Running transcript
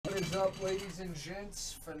up, ladies and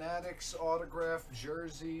gents. Fanatics autograph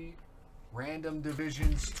jersey, random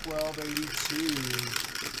divisions 1282.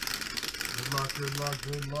 Good luck, good luck,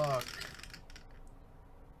 good luck.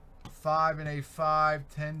 5 and a 5,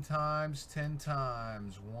 10 times, 10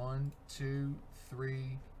 times. 1, 2,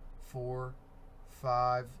 3, 4,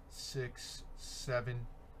 5, 6, 7,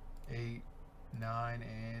 8, 9,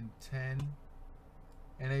 and 10.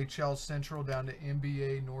 NHL Central down to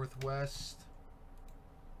NBA Northwest.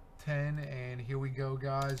 10, and here we go,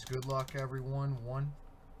 guys. Good luck, everyone. 1,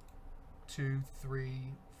 2, 3,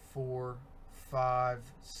 4, 5,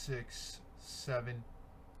 6, 7,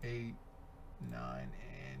 8, 9,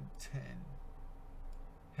 and 10.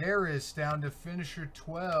 Harris down to finisher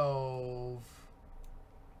 12.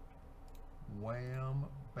 Wham,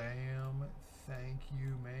 bam, thank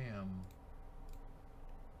you, ma'am.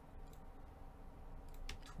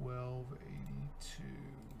 1282.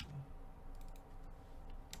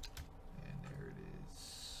 And there it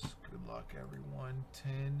is. Good luck, everyone.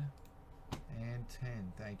 10 and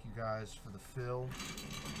 10. Thank you guys for the fill.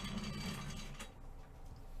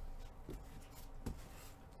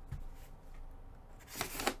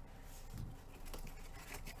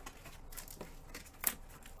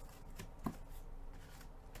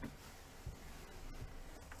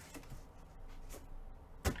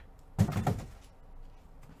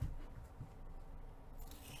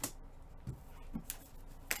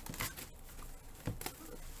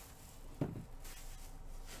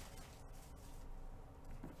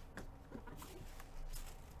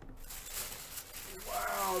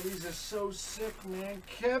 These are so sick, man.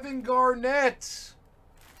 Kevin Garnett.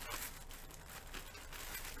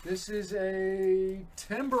 This is a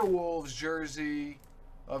Timberwolves jersey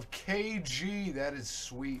of KG. That is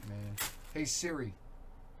sweet, man. Hey, Siri,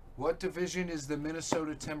 what division is the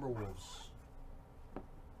Minnesota Timberwolves?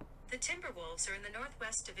 The Timberwolves are in the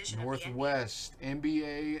Northwest Division Northwest. Of the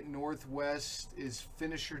NBA Northwest is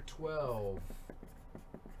finisher 12.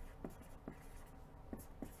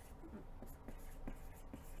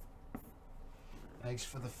 Thanks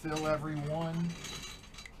for the fill, everyone.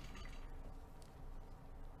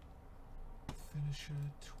 Finisher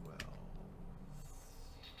 12.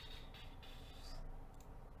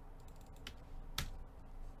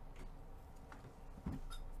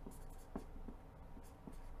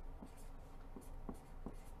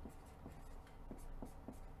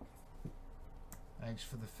 Thanks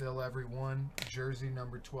for the fill, everyone. Jersey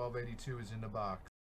number 1282 is in the box.